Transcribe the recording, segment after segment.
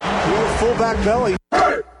fullback belly. 3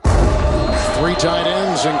 tight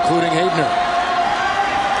ends, including Haebner.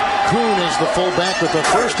 Kuhn is the fullback with the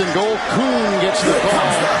first and goal. Kuhn gets the call.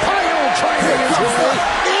 Pyle driving his way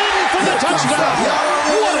in for the touchdown.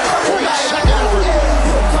 What a great second effort.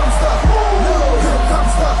 Here comes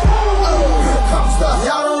the,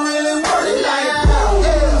 y'all don't really want it like that.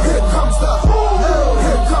 Here comes the, y'all don't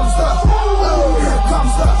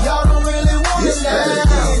really want it like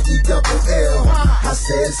that. I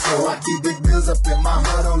said so, I keep big bills up in my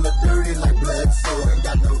heart on the dirty like blood, so ain't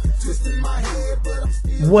got no twist in my head, but I'm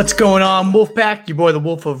still. What's going on, Wolfpack? Your boy, the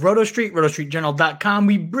Wolf of Roto Street, rotostreetjournal.com.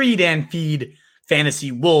 We breed and feed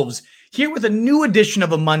fantasy wolves. Here with a new edition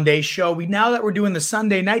of a Monday show. Now that we're doing the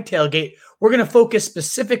Sunday night tailgate, we're going to focus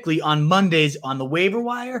specifically on Mondays on the waiver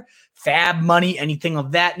wire, fab money, anything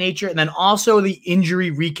of that nature, and then also the injury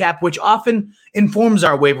recap, which often informs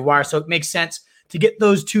our waiver wire, so it makes sense to get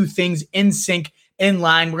those two things in sync, in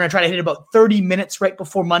line. We're going to try to hit about 30 minutes right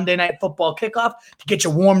before Monday Night Football kickoff to get you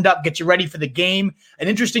warmed up, get you ready for the game. An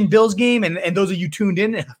interesting Bills game, and those of you tuned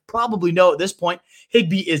in probably know at this point,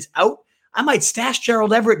 Higbee is out. I might stash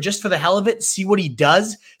Gerald Everett just for the hell of it, see what he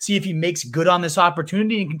does, see if he makes good on this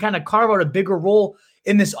opportunity and can kind of carve out a bigger role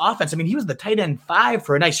in this offense. I mean, he was the tight end 5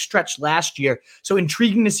 for a nice stretch last year, so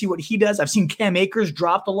intriguing to see what he does. I've seen Cam Akers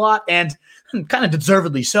dropped a lot, and kind of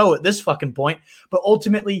deservedly so at this fucking point, but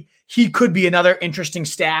ultimately he could be another interesting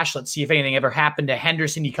stash. Let's see if anything ever happened to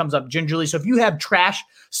Henderson. He comes up gingerly. So if you have trash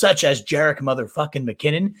such as Jerick motherfucking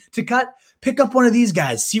McKinnon to cut, pick up one of these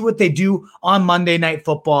guys, see what they do on Monday Night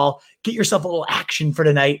Football, get yourself a little action for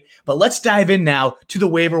tonight. But let's dive in now to the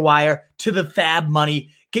waiver wire, to the fab money.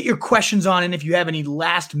 Get your questions on in. If you have any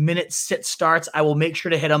last minute sit starts, I will make sure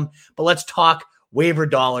to hit them. But let's talk waiver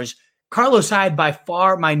dollars. Carlos Hyde, by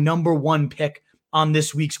far my number one pick on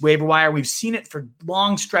this week's waiver wire. We've seen it for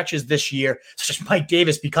long stretches this year, such as Mike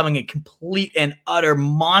Davis becoming a complete and utter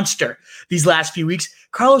monster these last few weeks.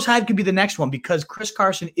 Carlos Hyde could be the next one because Chris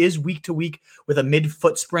Carson is week to week with a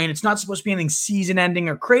mid-foot sprain. It's not supposed to be anything season-ending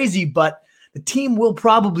or crazy, but the team will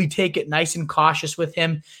probably take it nice and cautious with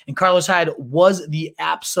him. And Carlos Hyde was the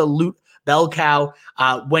absolute bell cow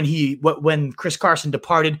when Chris Carson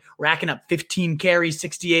departed, racking up 15 carries,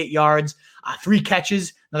 68 yards, 3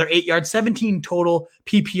 catches, another 8 yards, 17 total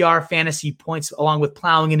PPR fantasy points, along with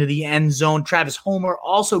plowing into the end zone. Travis Homer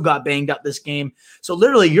also got banged up this game. So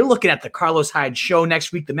literally, you're looking at the Carlos Hyde show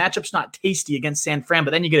next week. The matchup's not tasty against San Fran,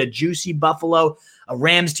 but then you get a juicy Buffalo, a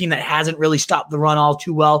Rams team that hasn't really stopped the run all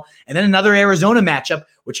too well, and then another Arizona matchup,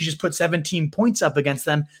 which you just put 17 points up against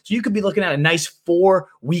them. So you could be looking at a nice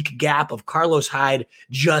 4-week gap of Carlos Hyde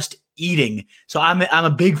just eating. So I'm a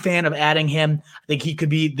big fan of adding him. I think he could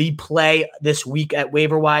be the play this week at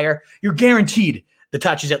waiver wire. You're guaranteed the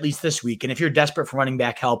touches at least this week. And if you're desperate for running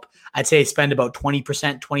back help, I'd say spend about 20%,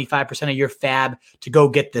 25% of your fab to go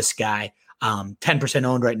get this guy. 10%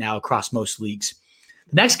 owned right now across most leagues.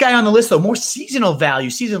 The next guy on the list, though, more seasonal value,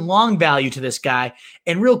 season-long value to this guy.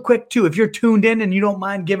 And real quick, too, if you're tuned in and you don't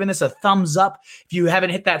mind giving us a thumbs up, if you haven't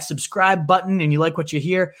hit that subscribe button and you like what you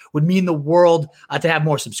hear, would mean the world to have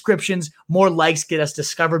more subscriptions, more likes, get us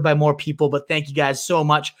discovered by more people. But thank you guys so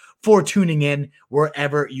much for tuning in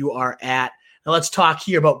wherever you are at. Now let's talk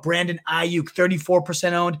here about Brandon Ayuk,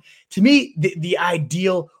 34% owned. To me, the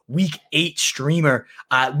ideal Week 8 streamer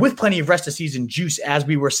with plenty of rest of season juice, as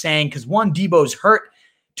we were saying, because one, Debo's hurt.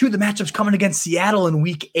 2, the matchup's coming against Seattle in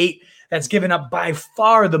Week 8. That's given up by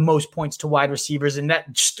far the most points to wide receivers, and that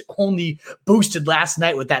just only boosted last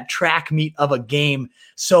night with that track meet of a game.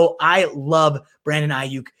 So I love Brandon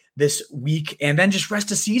Ayuk this week. And then just rest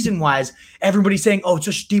of season-wise, everybody's saying, oh, it's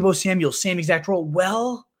just Deebo Samuel, same exact role.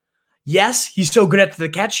 Well, yes, he's so good at the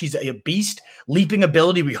catch. He's a beast. Leaping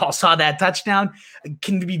ability, we all saw that touchdown,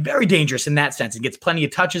 can be very dangerous in that sense. He gets plenty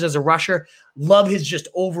of touches as a rusher. Love his just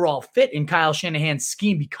overall fit in Kyle Shanahan's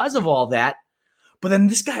scheme because of all that. But then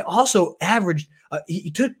this guy also averaged,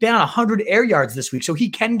 he took down 100 air yards this week, so he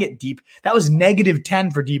can get deep. That was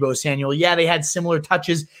 -10 for Deebo Samuel. Yeah, they had similar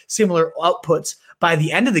touches, similar outputs by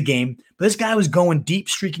the end of the game, but this guy was going deep,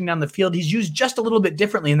 streaking down the field. He's used just a little bit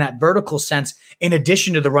differently in that vertical sense, in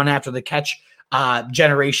addition to the run after the catch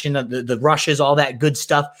generation, the rushes, all that good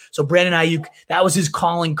stuff. So Brandon Ayuk, that was his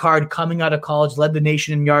calling card coming out of college, led the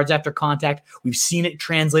nation in yards after contact. We've seen it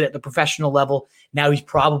translate at the professional level. Now he's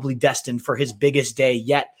probably destined for his biggest day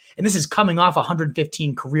yet. And this is coming off a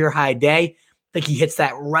 115 career high day. I think he hits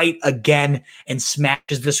that right again and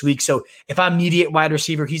smashes this week. So if I'm immediate wide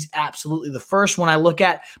receiver, he's absolutely the first one I look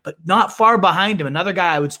at, but not far behind him. Another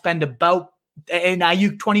guy I would spend about an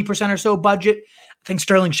Ayuk 20% or so budget. I think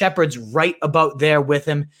Sterling Shepard's right about there with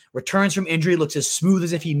him. Returns from injury, looks as smooth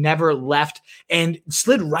as if he never left, and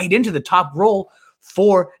slid right into the top role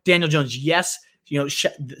for Daniel Jones. Yes,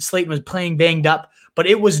 Slayton was playing banged up, but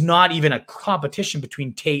it was not even a competition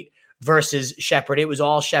between Tate versus Shepard. It was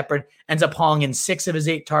all Shepard. Ends up hauling in 6 of his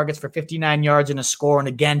 8 targets for 59 yards and a score. And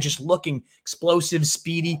again, just looking explosive,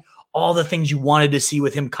 speedy, all the things you wanted to see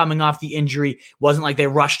with him coming off the injury. It wasn't like they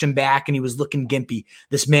rushed him back and he was looking gimpy.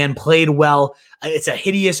 This man played well. It's a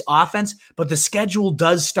hideous offense, but the schedule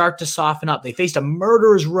does start to soften up. They faced a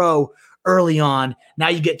murderer's row early on. Now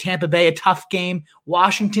you get Tampa Bay, a tough game.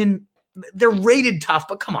 Washington, they're rated tough,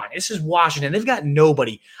 but come on, this is Washington. They've got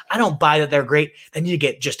nobody. I don't buy that they're great. Then you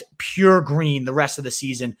get just pure green the rest of the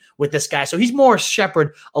season with this guy. So he's more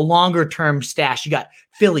Shepard, a longer-term stash. You got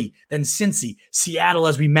Philly, then Cincy, Seattle,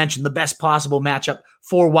 as we mentioned, the best possible matchup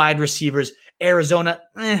for wide receivers. Arizona,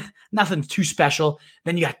 nothing too special.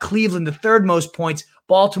 Then you got Cleveland, the 3rd most points.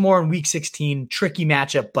 Baltimore in Week 16, tricky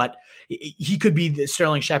matchup, but he could be,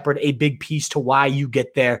 Sterling Shepard, a big piece to why you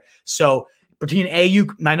get there. So between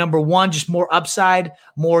Ayuk, my number 1, just more upside,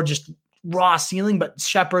 more just raw ceiling, but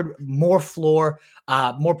Shepard, more floor,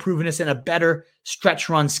 more provenness, and a better stretch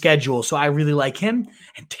run schedule. So I really like him.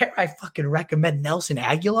 And dare I fucking recommend Nelson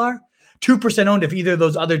Aguilar? 2% owned if either of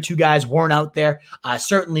those other 2 guys weren't out there.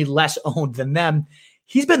 Certainly less owned than them.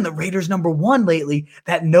 He's been the Raiders' number 1 lately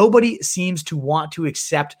that nobody seems to want to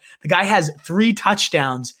accept. The guy has 3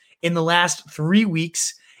 touchdowns in the last 3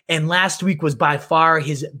 weeks. And last week was by far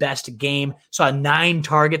his best game. Saw 9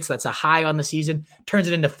 targets. That's a high on the season. Turns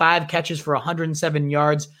it into 5 catches for 107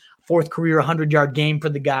 yards. 4th career 100-yard game for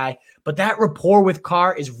the guy. But that rapport with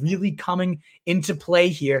Carr is really coming into play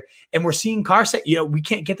here. And we're seeing Carr say, we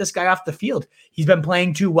can't get this guy off the field. He's been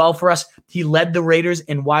playing too well for us. He led the Raiders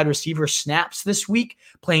in wide receiver snaps this week,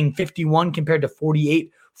 playing 51 compared to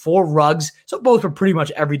 48 for Ruggs. So both were pretty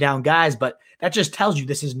much every down guys, but that just tells you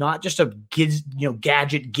this is not just a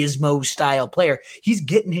gadget gizmo style player. He's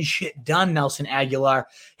getting his shit done. Nelson Aguilar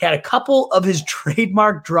had a couple of his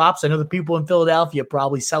trademark drops. I know the people in Philadelphia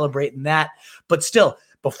probably celebrating that, but still,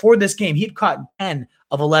 before this game, he had caught 10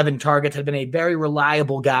 of 11 targets, had been a very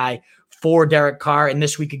reliable guy for Derek Carr. And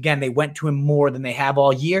this week, again, they went to him more than they have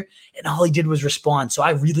all year, and all he did was respond. So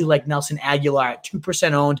I really like Nelson Aguilar at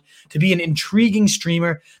 2% owned to be an intriguing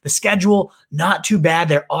streamer. The schedule, not too bad.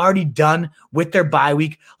 They're already done with their bye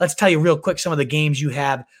week. Let's tell you real quick some of the games you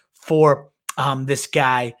have for this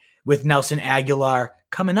guy with Nelson Aguilar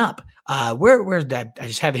coming up. Where's that? I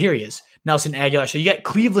just have it. Here he is. Nelson Aguilar. So you get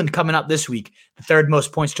Cleveland coming up this week, the 3rd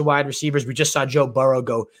most points to wide receivers. We just saw Joe Burrow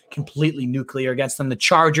go completely nuclear against them. The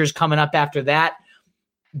Chargers coming up after that.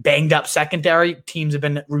 Banged up secondary. Teams have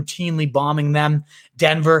been routinely bombing them.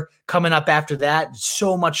 Denver coming up after that.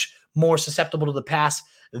 So much more susceptible to the pass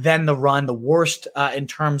than the run. The worst in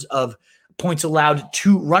terms of points allowed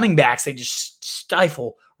to running backs. They just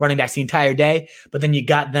stifle running backs the entire day. But then you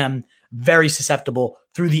got them very susceptible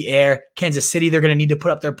through the air. Kansas City, they're going to need to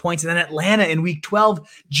put up their points. And then Atlanta in week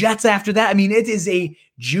 12, Jets after that. I mean, it is a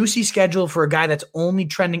juicy schedule for a guy that's only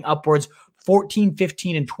trending upwards. 14,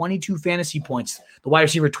 15, and 22 fantasy points. The wide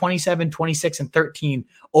receiver 27, 26, and 13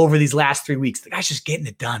 over these last 3 weeks. The guy's just getting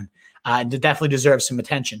it done. Definitely deserves some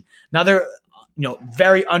attention. Another,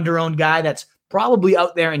 very under-owned guy that's probably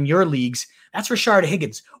out there in your leagues. That's Rashard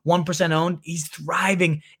Higgins, 1% owned. He's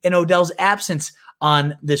thriving in Odell's absence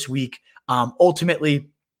on this week. Ultimately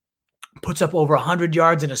puts up over 100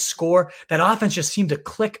 yards and a score. That offense just seemed to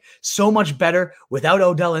click so much better without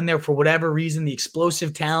Odell in there for whatever reason, the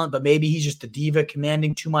explosive talent, but maybe he's just a diva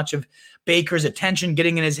commanding too much of Baker's attention,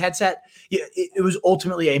 getting in his headset. It was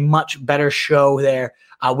ultimately a much better show there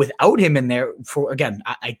without him in there. For again,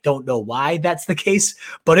 I don't know why that's the case,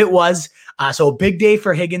 but it was. So a big day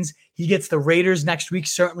for Higgins. He gets the Raiders next week.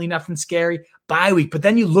 Certainly nothing scary. Bye week. But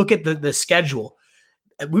then you look at the schedule.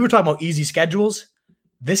 We were talking about easy schedules.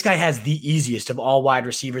 This guy has the easiest of all wide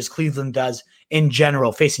receivers. Cleveland does in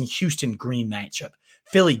general, facing Houston, green matchup.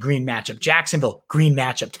 Philly, green matchup. Jacksonville, green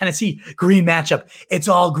matchup. Tennessee, green matchup. It's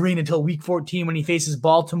all green until week 14 when he faces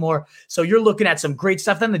Baltimore. So you're looking at some great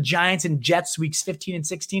stuff. Then the Giants and Jets, weeks 15 and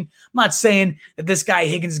 16. I'm not saying that this guy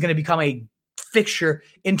Higgins is going to become a fixture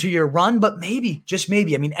into your run, but maybe, just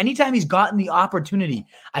maybe. I mean, anytime he's gotten the opportunity,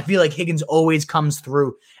 I feel like Higgins always comes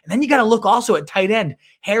through. And then you got to look also at tight end.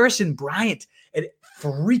 Harrison Bryant, a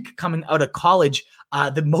freak coming out of college.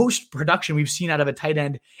 The most production we've seen out of a tight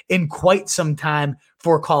end in quite some time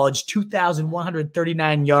for college.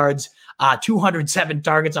 2,139 yards, 207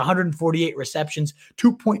 targets, 148 receptions,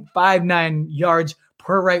 2.59 yards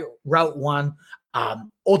per route one.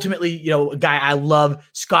 Ultimately, a guy I love,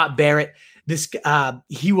 Scott Barrett.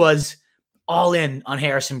 He was all in on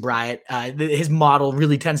Harrison Bryant. His model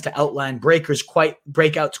really tends to outline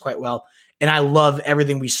breakouts quite well. And I love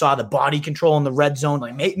everything we saw, the body control in the red zone.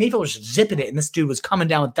 Like Mayfield was zipping it, and this dude was coming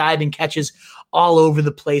down with diving catches all over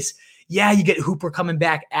the place. Yeah, you get Hooper coming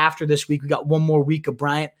back after this week. We got one more week of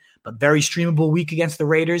Bryant, but very streamable week against the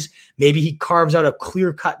Raiders. Maybe he carves out a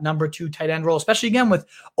clear-cut number 2 tight end role, especially again with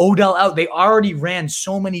Odell out. They already ran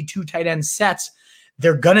so many 2 tight end sets.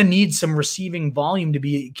 They're going to need some receiving volume to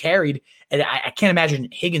be carried. And I can't imagine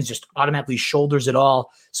Higgins just automatically shoulders it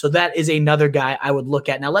all. So that is another guy I would look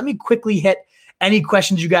at. Now, let me quickly hit any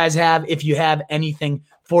questions you guys have, if you have anything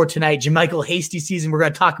for tonight. JaMycal Hasty season, we're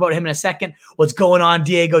going to talk about him in a second. What's going on,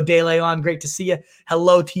 Diego De Leon? Great to see you.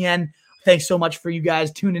 Hello, Tien. Thanks so much for you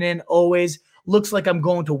guys tuning in always. Looks like I'm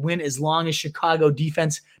going to win as long as Chicago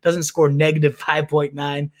defense doesn't score negative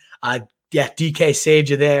 5.9. Yeah, DK saved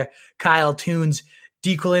you there. Kyle Tunes.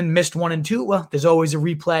 Dequilin missed 1 and 2. Well, there's always a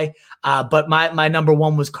replay. But my number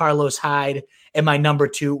 1 was Carlos Hyde, and my number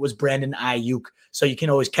 2 was Brandon Ayuk. So you can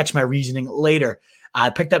always catch my reasoning later. I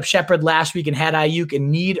picked up Shepard last week and had Ayuk in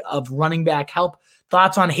need of running back help.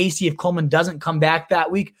 Thoughts on Hasty if Coleman doesn't come back that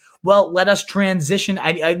week? Well, let us transition.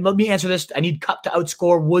 Let me answer this. I need Kupp to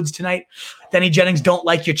outscore Woods tonight. Denny Jennings, don't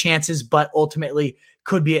like your chances, but ultimately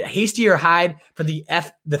could be it. Hasty or Hyde for the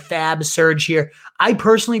fab surge here. I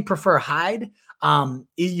personally prefer Hyde.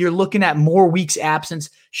 You're looking at more weeks absence,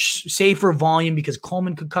 safer volume because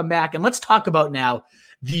Coleman could come back. And let's talk about now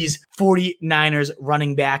these 49ers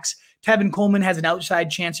running backs. Tevin Coleman has an outside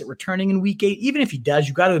chance at returning in week 8. Even if he does,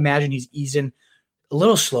 you got to imagine he's easing a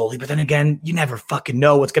little slowly. But then again, you never fucking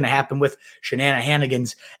know what's going to happen with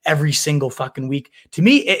Hannigan's every single fucking week. To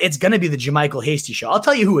me, it's going to be the JaMycal Hasty show. I'll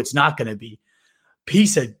tell you who it's not going to be.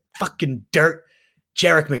 Piece of fucking dirt.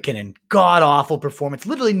 Jerick McKinnon, god-awful performance,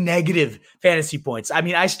 literally negative fantasy points. I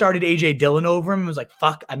mean, I started A.J. Dillon over him and was like,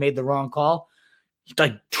 fuck, I made the wrong call. He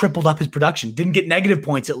like tripled up his production. Didn't get negative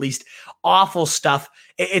points at least. Awful stuff.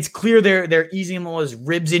 It's clear they're easing him all his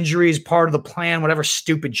ribs injuries, part of the plan, whatever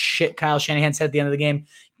stupid shit Kyle Shanahan said at the end of the game.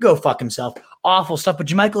 Go fuck himself. Awful stuff. But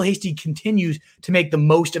JaMycal Hasty continues to make the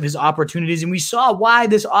most of his opportunities. And we saw why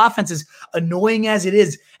this offense is annoying as it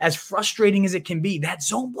is, as frustrating as it can be. That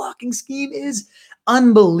zone blocking scheme is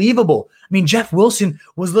unbelievable. I mean, Jeff Wilson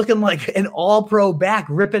was looking like an all-pro back,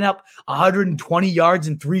 ripping up 120 yards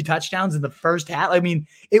and 3 touchdowns in the first half. I mean,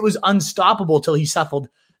 it was unstoppable till he suffered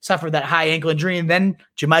that high ankle injury. And then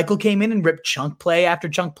JaMycal came in and ripped chunk play after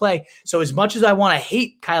chunk play. So as much as I want to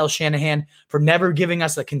hate Kyle Shanahan for never giving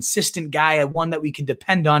us a consistent guy, one that we can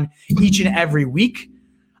depend on each and every week,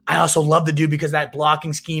 I also love the dude because that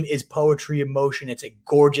blocking scheme is poetry in motion. It's a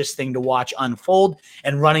gorgeous thing to watch unfold,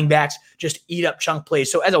 and running backs just eat up chunk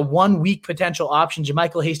plays. So as a 1-week potential option,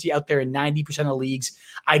 JaMycal Hasty out there in 90% of leagues.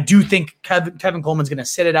 I do think Tevin Coleman's going to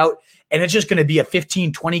sit it out, and it's just going to be a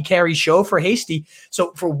 15-20 carry show for Hasty.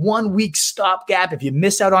 So for 1 week stopgap, if you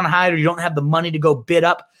miss out on Hyde or you don't have the money to go bid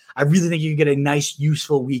up, I really think you can get a nice,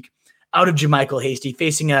 useful week out of JaMycal Hasty,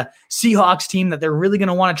 facing a Seahawks team that they're really going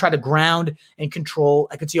to want to try to ground and control.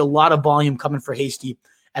 I could see a lot of volume coming for Hasty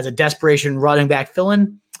as a desperation running back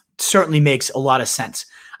fill-in. Certainly makes a lot of sense.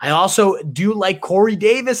 I also do like Corey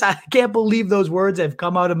Davis. I can't believe those words have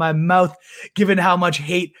come out of my mouth, given how much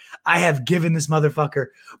hate I have given this motherfucker.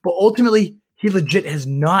 But ultimately, he legit has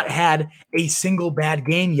not had a single bad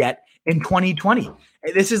game yet in 2020.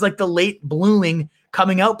 This is like the late blooming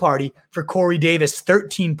coming out party for Corey Davis.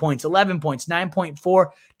 13 points, 11 points, 9.4,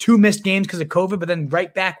 2 missed games because of COVID, but then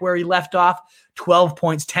right back where he left off, 12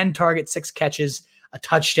 points, 10 targets, 6 catches, a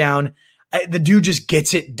touchdown. The dude just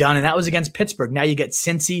gets it done, and that was against Pittsburgh. Now you get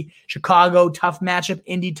Cincy, Chicago, tough matchup,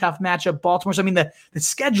 Indy, tough matchup, Baltimore. So, I mean, the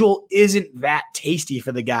schedule isn't that tasty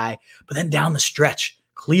for the guy, but then down the stretch,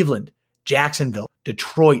 Cleveland, Jacksonville,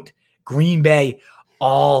 Detroit, Green Bay,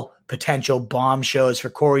 all potential bomb shows for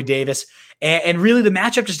Corey Davis. And really, the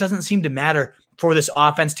matchup just doesn't seem to matter for this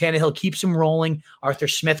offense. Tannehill keeps him rolling. Arthur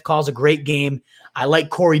Smith calls a great game. I like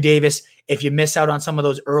Corey Davis. If you miss out on some of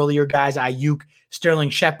those earlier guys, Ayuk, Sterling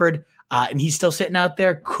Shepard, and he's still sitting out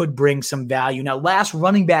there, could bring some value. Now, last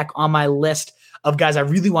running back on my list of guys I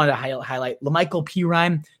really wanted to highlight, La'Mical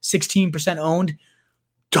Pirine, 16% owned,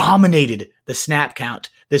 dominated the snap count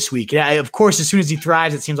this week. Yeah, of course, as soon as he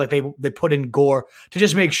thrives, it seems like they put in Gore to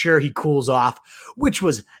just make sure he cools off, which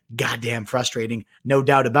was goddamn frustrating, no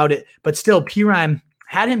doubt about it. But still, Pirine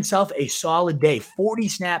had himself a solid day, 40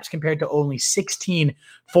 snaps compared to only 16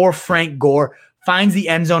 for Frank Gore. Finds the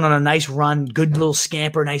end zone on a nice run, good little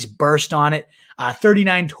scamper, nice burst on it.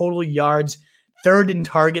 39 total yards, 3rd in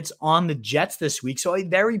targets on the Jets this week. So a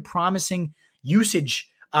very promising usage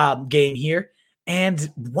game here.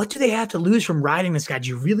 And what do they have to lose from riding this guy? Do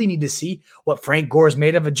you really need to see what Frank Gore is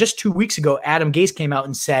made of? Just 2 weeks ago, Adam Gase came out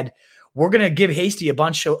and said, we're going to give Hasty a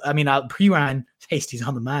bunch of, Perine, Hasty's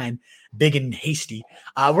on the mind, big and hasty.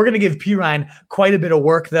 We're going to give Perine quite a bit of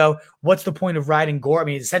work, though. What's the point of riding Gore? I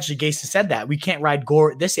mean, essentially, Gase has said that. We can't ride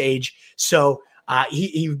Gore at this age. So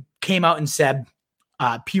he came out and said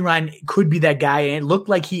Perine could be that guy, and it looked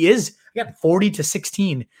like he is. He got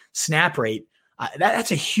 40-16 snap rate.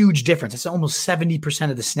 That's a huge difference. It's almost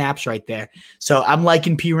 70% of the snaps right there. So I'm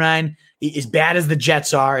liking Perine, as bad as the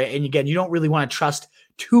Jets are. And again, you don't really want to trust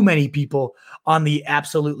too many people on the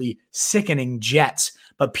absolutely sickening Jets.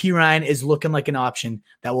 But Perine is looking like an option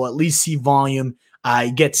that will at least see volume.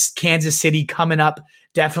 He gets Kansas City coming up.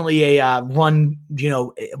 Definitely a run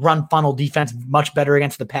funnel defense, much better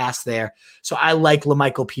against the pass there. So I like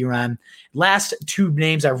La'Mical Perine. Last two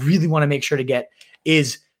names I really want to make sure to get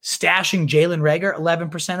is stashing Jalen Reagor,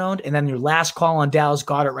 11% owned, and then your last call on Dallas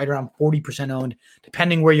Goedert, right around 40% owned,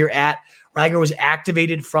 depending where you're at. Reagor was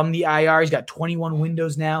activated from the IR. He's got 21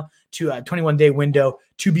 windows now, to a 21-day window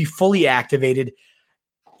to be fully activated.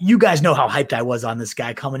 You guys know how hyped I was on this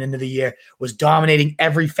guy coming into the year, was dominating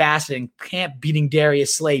every facet and camp, beating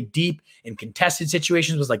Darius Slay deep in contested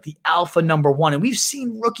situations, was like the alpha number one. And we've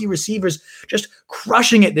seen rookie receivers just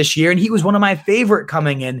crushing it this year, and he was one of my favorite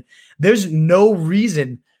coming in. There's no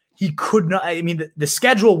reason he could not. I mean, the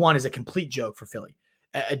schedule one is a complete joke for Philly.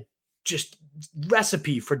 Just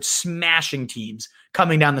recipe for smashing teams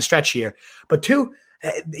coming down the stretch here. But two,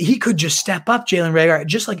 he could just step up, Jalen Reagor,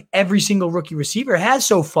 just like every single rookie receiver has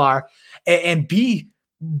so far, and be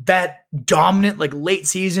that dominant, like late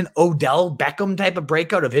season Odell Beckham type of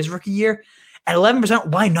breakout of his rookie year. At 11%,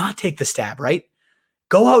 why not take the stab, right?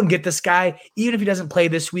 Go out and get this guy, even if he doesn't play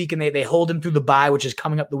this week and they hold him through the bye, which is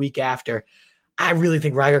coming up the week after. I really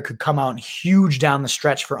think Reagor could come out huge down the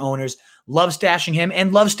stretch for owners. Love stashing him,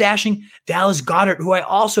 and love stashing Dallas Goedert, who I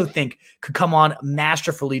also think could come on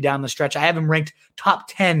masterfully down the stretch. I have him ranked top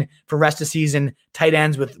 10 for rest of season tight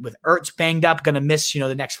ends with Ertz banged up, going to miss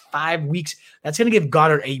the next 5 weeks. That's going to give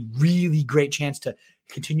Goedert a really great chance to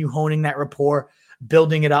continue honing that rapport,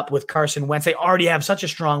 building it up with Carson Wentz. They already have such a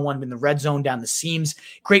strong one in the red zone down the seams.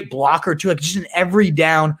 Great blocker too, like just an every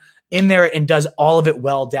down in there, and does all of it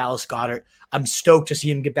well, Dallas Goedert. I'm stoked to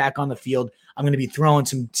see him get back on the field. I'm going to be throwing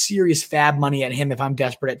some serious fab money at him if I'm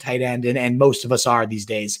desperate at tight end, and most of us are these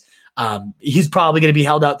days. He's probably going to be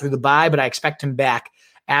held out through the bye, but I expect him back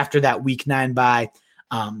after that week 9 bye.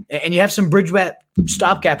 And you have some Bridgewater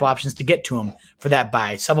stopgap options to get to him for that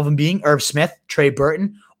bye. Some of them being Irv Smith, Trey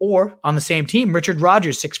Burton, or on the same team, Richard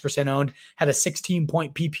Rodgers, 6% owned, had a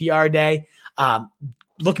 16-point PPR day.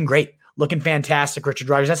 Looking great, looking fantastic, Richard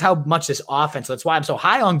Rodgers. That's how much this offense, that's why I'm so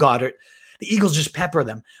high on Goedert. The Eagles just pepper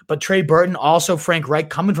them. But Trey Burton, also Frank Reich,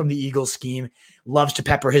 coming from the Eagles scheme, loves to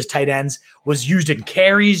pepper his tight ends, was used in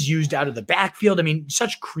carries, used out of the backfield. I mean,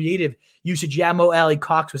 such creative usage. Yeah, Mo Alley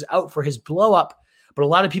Cox was out for his blow-up, but a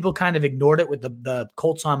lot of people kind of ignored it with the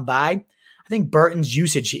Colts on bye. I think Burton's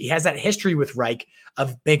usage, he has that history with Reich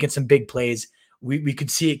of making some big plays. We could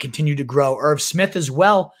see it continue to grow. Irv Smith as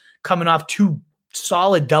well, coming off 2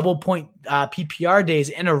 solid double-point PPR days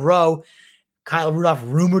in a row. Kyle Rudolph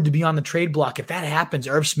rumored to be on the trade block. If that happens,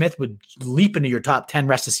 Irv Smith would leap into your top 10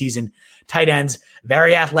 rest of season tight ends.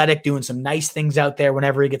 Very athletic, doing some nice things out there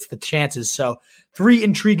whenever he gets the chances. So 3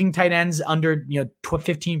 intriguing tight ends under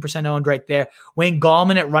 15% owned right there. Wayne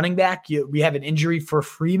Gallman at running back. We have an injury for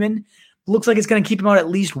Freeman. Looks like it's going to keep him out at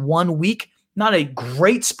least 1 week. Not a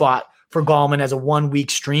great spot for Gallman as a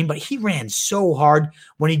 1-week stream, but he ran so hard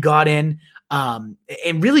when he got in and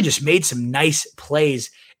really just made some nice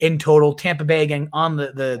plays in total. Tampa Bay again on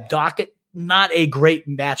the docket. Not a great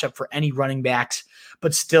matchup for any running backs,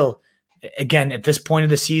 but still, again, at this point of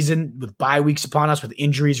the season, with bye weeks upon us, with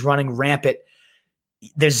injuries running rampant,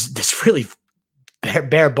 there's really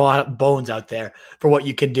bare bones out there for what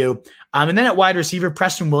you can do. And then at wide receiver,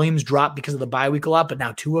 Preston Williams dropped because of the bye week a lot, but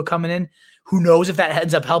now Tua coming in. Who knows if that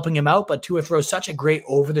ends up helping him out, but Tua throws such a great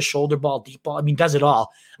over-the-shoulder ball, deep ball. I mean, does it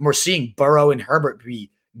all. And we're seeing Burrow and Herbert be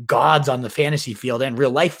gods on the fantasy field and real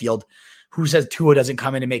life field. Who says Tua doesn't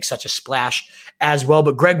come in and make such a splash as well?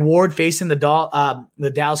 But Greg Ward facing the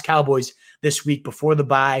Dallas Cowboys this week before the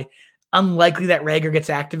bye. Unlikely that Reagor gets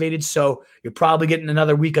activated, so you're probably getting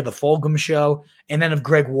another week of the Fulgham show, and then of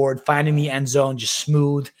Greg Ward finding the end zone, just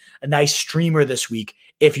smooth, a nice streamer this week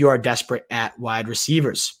if you are desperate at wide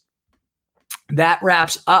receivers. That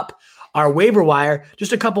wraps up our waiver wire.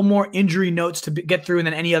 Just a couple more injury notes to get through, and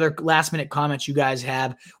then any other last-minute comments you guys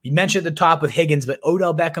have. We mentioned at the top with Higgins, but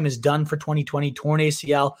Odell Beckham is done for 2020, torn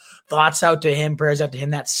ACL. Thoughts out to him, prayers out to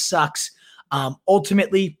him. That sucks.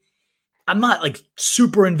 Ultimately, I'm not like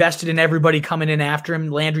super invested in everybody coming in after him.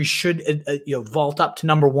 Landry should vault up to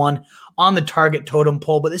number 1 on the target totem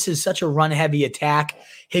pole, but this is such a run-heavy attack.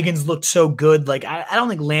 Higgins looked so good. Like I don't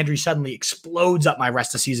think Landry suddenly explodes up my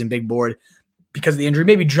rest of season big board because of the injury.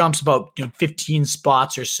 Maybe jumps about 15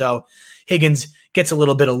 spots or so. Higgins gets a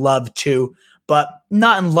little bit of love too, but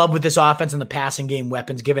not in love with this offense and the passing game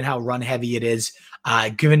weapons, given how run-heavy it is.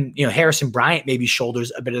 Given Harrison Bryant maybe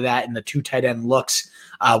shoulders a bit of that in the 2 tight end looks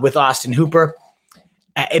with Austin Hooper.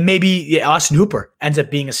 And maybe Austin Hooper ends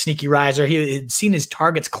up being a sneaky riser. He had seen his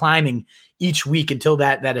targets climbing each week until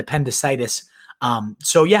that appendicitis.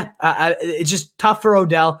 It's just tough for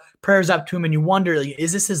Odell. Prayers up to him, and you wonder,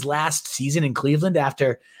 is this his last season in Cleveland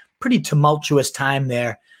after pretty tumultuous time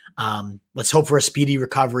there? Let's hope for a speedy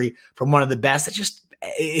recovery from one of the best.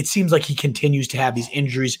 It seems like he continues to have these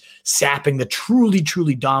injuries, sapping the truly,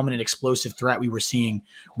 truly dominant explosive threat we were seeing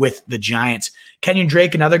with the Giants. Kenyon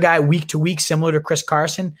Drake, another guy week to week, similar to Chris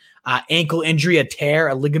Carson, ankle injury,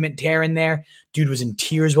 a ligament tear in there. Dude was in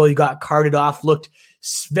tears while he got carted off, looked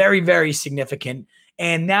very, very significant.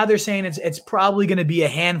 And now they're saying it's probably going to be a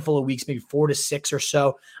handful of weeks, maybe 4 to 6 or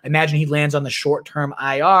so. I imagine he lands on the short-term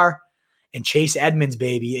IR, and Chase Edmonds,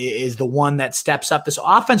 baby, is the one that steps up. This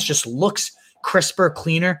offense just looks crisper,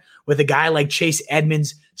 cleaner with a guy like Chase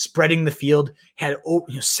Edmonds spreading the field. Had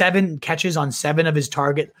 7 catches on 7 of his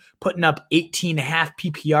target, putting up 18.5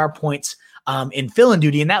 PPR points in fill-in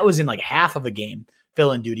duty, and that was in like half of a game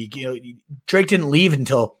fill-in duty. Drake didn't leave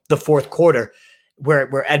until the fourth quarter,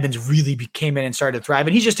 where Edmonds really came in and started to thrive,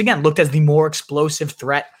 and he's just again looked as the more explosive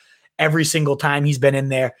threat every single time he's been in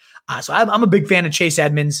there. So I'm a big fan of Chase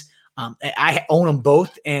Edmonds. I own them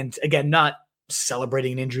both, and again, not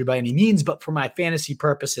celebrating an injury by any means, but for my fantasy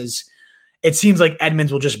purposes, it seems like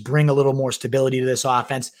Edmonds will just bring a little more stability to this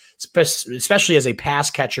offense, especially as a pass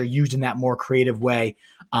catcher used in that more creative way.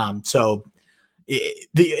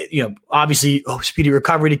 Obviously, speedy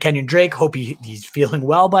recovery to Kenyon Drake. Hope he's feeling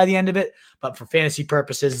well by the end of it. But for fantasy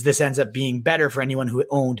purposes, this ends up being better for anyone who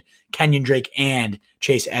owned Kenyon Drake and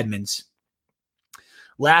Chase Edmonds.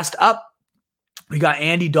 Last up, we got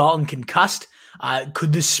Andy Dalton concussed.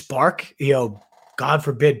 Could this spark, God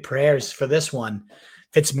forbid, prayers for this one?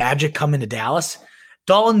 Fitzmagic coming to Dallas.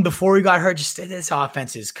 Dalton, before he got hurt, this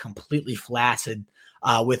offense is completely flaccid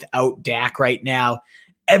without Dak right now.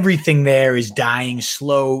 Everything there is dying,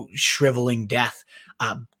 slow, shriveling death.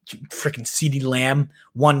 Freaking CeeDee Lamb,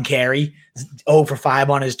 1 carry, 0 for 5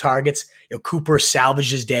 on his targets. Cooper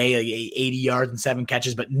salvaged his day, 80 yards and 7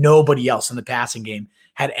 catches, but nobody else in the passing game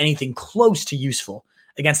had anything close to useful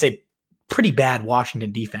against a pretty bad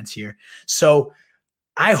Washington defense here. So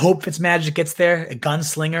I hope Fitzmagic gets there. A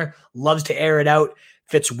gunslinger, loves to air it out,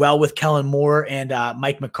 fits well with Kellen Moore and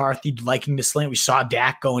Mike McCarthy liking to sling. We saw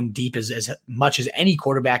Dak going deep as much as any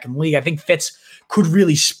quarterback in the league. I think Fitz could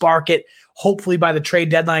really spark it. Hopefully by the trade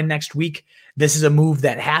deadline next week, this is a move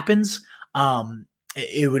that happens.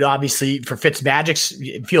 It would obviously, for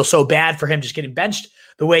Fitzmagic, feel so bad for him just getting benched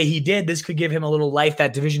the way he did. This could give him a little life.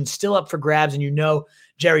 That division's still up for grabs, and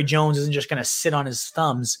Jerry Jones isn't just going to sit on his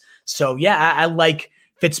thumbs. So, yeah, I like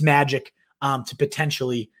Fitzmagic to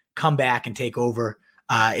potentially come back and take over.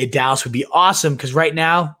 Dallas would be awesome because right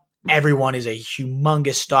now everyone is a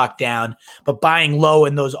humongous stock down, but buying low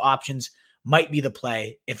in those options might be the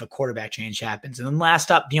play if a quarterback change happens. And then last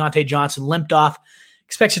up, Deontay Johnson limped off.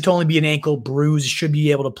 Expects it to only be an ankle bruise. Should be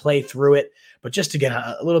able to play through it. But just to get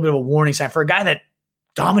a little bit of a warning sign for a guy that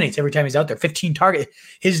dominates every time he's out there, 15 target,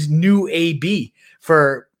 his new AB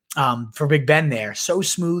for Big Ben there. So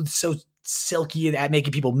smooth, so silky at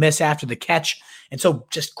making people miss after the catch, and so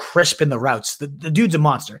just crisp in the routes. The dude's a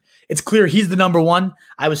monster. It's clear he's the number 1.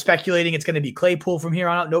 I was speculating it's going to be Claypool from here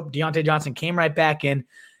on out. Nope, Deontay Johnson came right back in.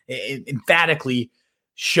 It emphatically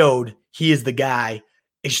showed he is the guy.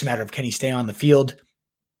 It's just a matter of can he stay on the field.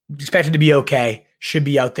 Expected to be okay. Should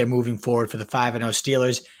be out there moving forward for the 5-0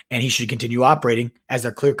 Steelers, and he should continue operating as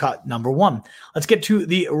their clear-cut number 1. Let's get to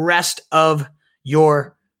the rest of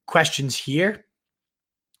your questions here.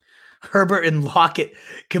 Herbert and Lockett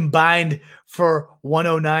combined for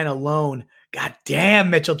 109 alone. God damn,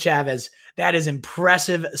 Mitchell Chavez. That is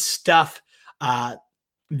impressive stuff.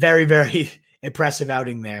 Very, very impressive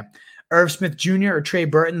outing there. Irv Smith Jr. or Trey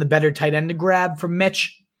Burton, the better tight end to grab from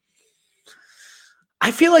Mitch.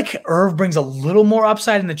 I feel like Irv brings a little more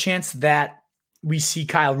upside in the chance that we see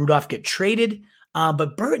Kyle Rudolph get traded.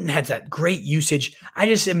 But Burton has that great usage. I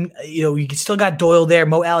just am, you still got Doyle there.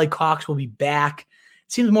 Mo Alley Cox will be back.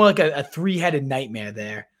 It seems more like a 3-headed nightmare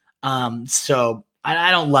there. So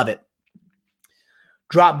I don't love it.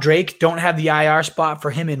 Drop Drake. Don't have the IR spot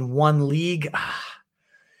for him in one league.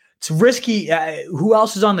 It's risky. Who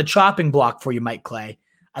else is on the chopping block for you, Mike Clay?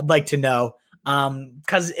 I'd like to know.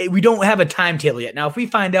 Because we don't have a timetable yet. Now, if we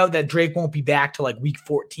find out that Drake won't be back till like week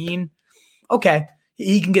 14, okay,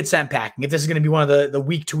 he can get sent packing. If this is going to be one of the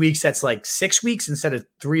week to weeks that's like 6 weeks instead of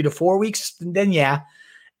 3 to 4 weeks, then yeah.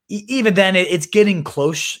 Even then, it's getting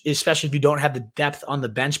close, especially if you don't have the depth on the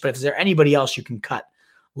bench. But if there's anybody else you can cut,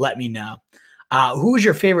 let me know. Who is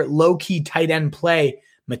your favorite low-key tight end play?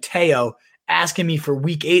 Mateo asking me for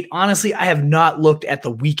week 8. Honestly, I have not looked at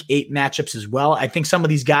the week 8 matchups as well. I think some of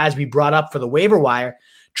these guys we brought up for the waiver wire,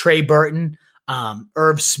 Trey Burton,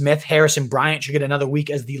 Irv Smith, Harrison Bryant should get another week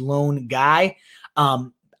as the lone guy.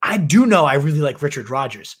 I do know I really like Richard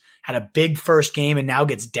Rodgers. Had a big first game and now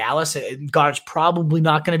gets Dallas. Goddard's probably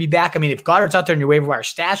not going to be back. I mean, if Goddard's out there in your waiver wire,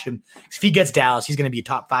 stash him. If he gets Dallas, he's going to be a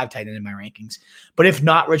top 5 tight end in my rankings. But if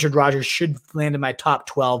not, Richard Rodgers should land in my top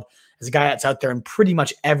 12 as a guy that's out there in pretty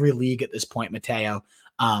much every league at this point, Mateo.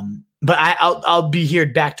 But I'll be here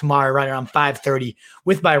back tomorrow right around 5:30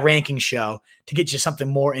 with my ranking show to get you something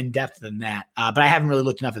more in-depth than that. But I haven't really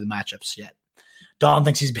looked enough at the matchups yet. Dalton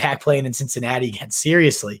thinks he's back playing in Cincinnati again.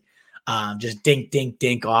 Seriously. Just dink, dink,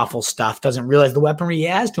 dink, awful stuff. Doesn't realize the weaponry he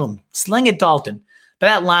has to him. Sling it, Dalton. But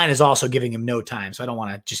that line is also giving him no time, so I don't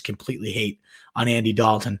want to just completely hate on Andy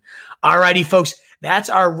Dalton. All righty, folks. That's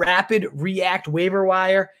our rapid react waiver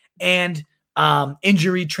wire and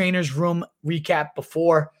injury trainers room recap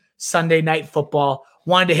before Sunday Night Football.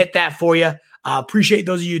 Wanted to hit that for you. Appreciate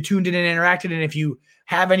those of you who tuned in and interacted. And if you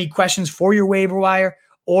have any questions for your waiver wire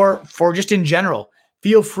or for just in general,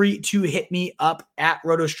 feel free to hit me up at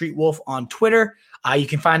Roto Street Wolf on Twitter. You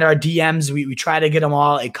can find our DMs. We try to get them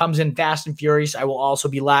all. It comes in fast and furious. I will also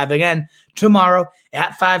be live again tomorrow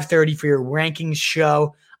at 5:30 for your rankings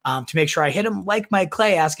show to make sure I hit them like Mike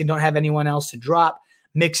Clay asking, don't have anyone else to drop.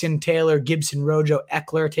 Mixon, Taylor, Gibson, Rojo,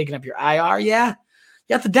 Eckler taking up your IR. Yeah,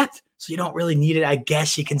 you got the depth, so you don't really need it. I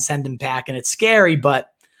guess you can send him back, and it's scary, but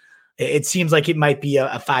it seems like it might be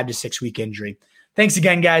a 5 to 6 week injury. Thanks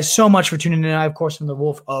again, guys, so much for tuning in. I, of course, am the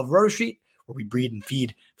Wolf of Roto Street, where we breed and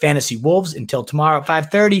feed fantasy wolves. Until tomorrow at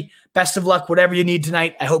 5:30, best of luck, whatever you need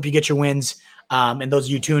tonight. I hope you get your wins. And those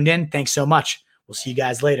of you tuned in, thanks so much. We'll see you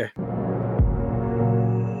guys later.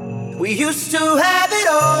 We used to have it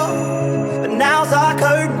all, but now's our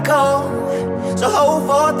curtain call. So hold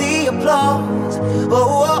for the applause.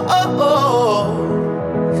 Oh, oh, oh,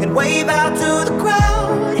 oh. And wave out to the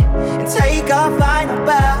crowd and take our final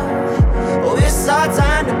bow. Oh, it's our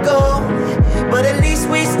time to go, but at least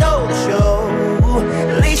we stole the show.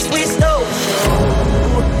 At least we stole the show.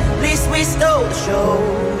 At least we stole the show.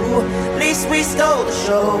 At least we stole the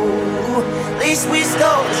show. At least we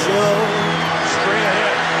stole the show. Straight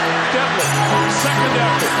ahead. Devlin, second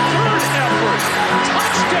effort, third effort,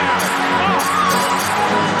 touchdown.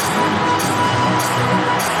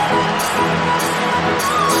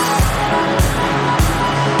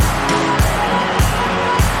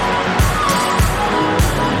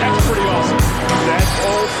 That's pretty awesome. That's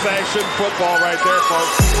old-fashioned football right there,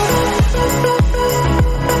 folks.